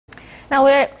Now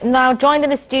we're joined in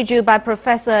the studio by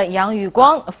Professor Yang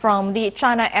Yuguang from the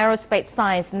China Aerospace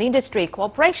Science and Industry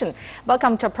Corporation.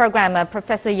 Welcome to our program,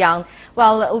 Professor Yang.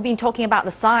 Well, we've been talking about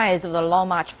the size of the Long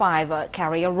March 5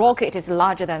 carrier rocket is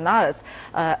larger than others,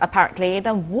 apparently.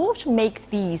 Then what makes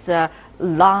these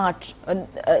large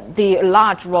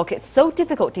rockets so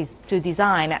difficult to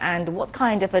design, and what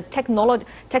kind of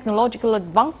technological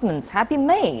advancements have been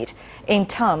made in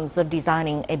terms of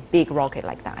designing a big rocket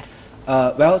like that?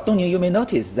 Well, Dongning, you may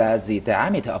notice that the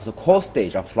diameter of the core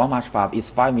stage of Long March 5 is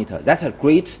 5 meters. That's a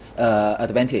great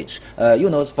advantage.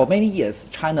 For many years,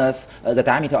 the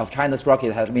diameter of China's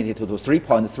rocket has limited to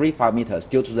 3.35 meters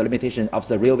due to the limitation of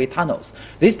the railway tunnels.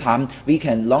 This time, we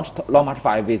can launch Long March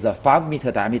 5 with a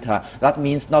 5-meter diameter. That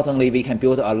means not only we can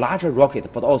build a larger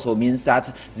rocket, but also means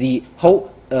that the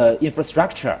whole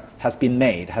infrastructure has been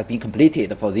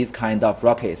completed for this kind of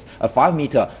rockets. A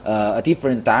 5-meter, a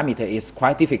different diameter is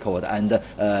quite difficult and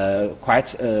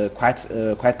quite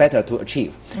better to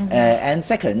achieve. And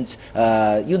second,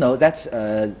 that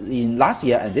in last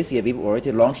year and this year we've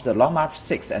already launched the Long March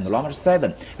 6 and the Long March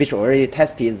 7, which already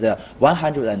tested the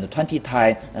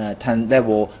 120-ton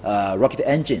level rocket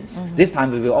engines. This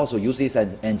time we will also use this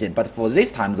engine, but for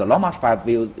this time the Long March 5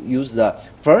 will use the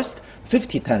first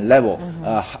 50-ton level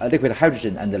liquid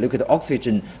hydrogen and the liquid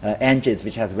oxygen engines,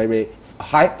 which has very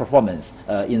high performance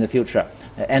in the future.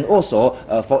 And also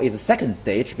for its second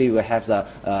stage, we will have the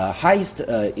highest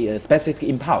specific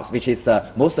impulse, which is the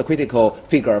most critical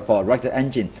figure for rocket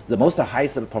engine, the most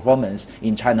highest performance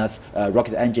in China's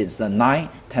rocket engines, the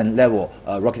 9-ton level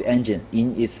rocket engine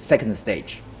in its second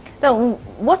stage. So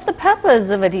what's the purpose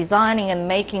of designing and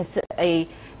making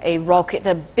a rocket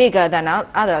bigger than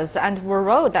others, and what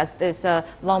role does this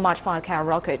Long March 5 carrier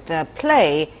rocket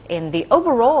play in the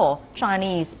overall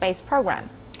Chinese space program?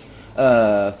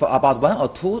 For about 1 or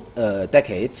 2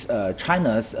 decades,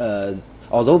 China's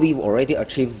although we've already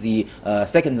achieved the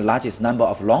second largest number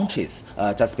of launches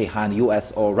just behind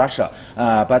US or Russia,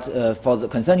 but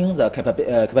concerning the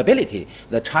capability,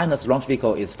 the China's launch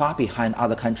vehicle is far behind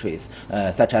other countries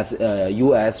such as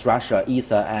US, Russia,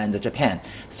 ESA, and Japan.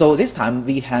 So this time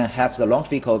we have the launch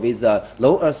vehicle with a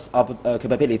low Earth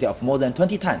capability of more than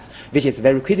 20 tons, which is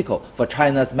very critical for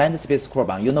China's manned space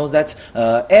program. You know that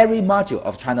every module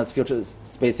of China's future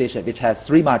space station, which has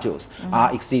 3 modules,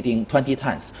 are exceeding 20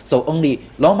 tons. So only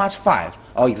Long March 5,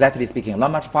 or exactly speaking,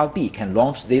 Long March 5B can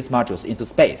launch these modules into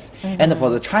space. And for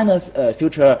the China's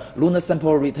future lunar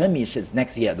sample return missions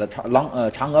next year, the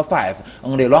Chang'e 5,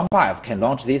 only Long 5 can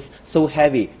launch this so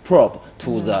heavy probe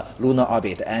to the lunar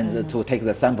orbit and to take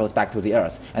the samples back to the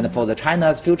Earth. And for the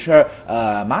China's future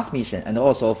Mars mission, and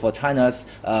also for China's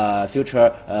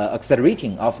future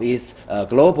accelerating of its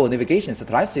global navigation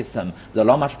satellite system, the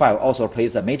Long March 5 also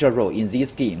plays a major role in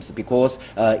these schemes, because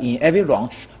in every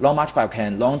launch, Long March 5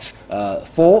 can launch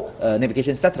 4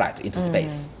 navigation satellites into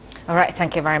space. All right,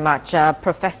 thank you very much.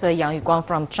 Professor Yang Yuguang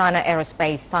from China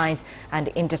Aerospace Science and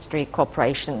Industry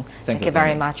Corporation. Thank you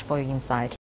very much for your insight.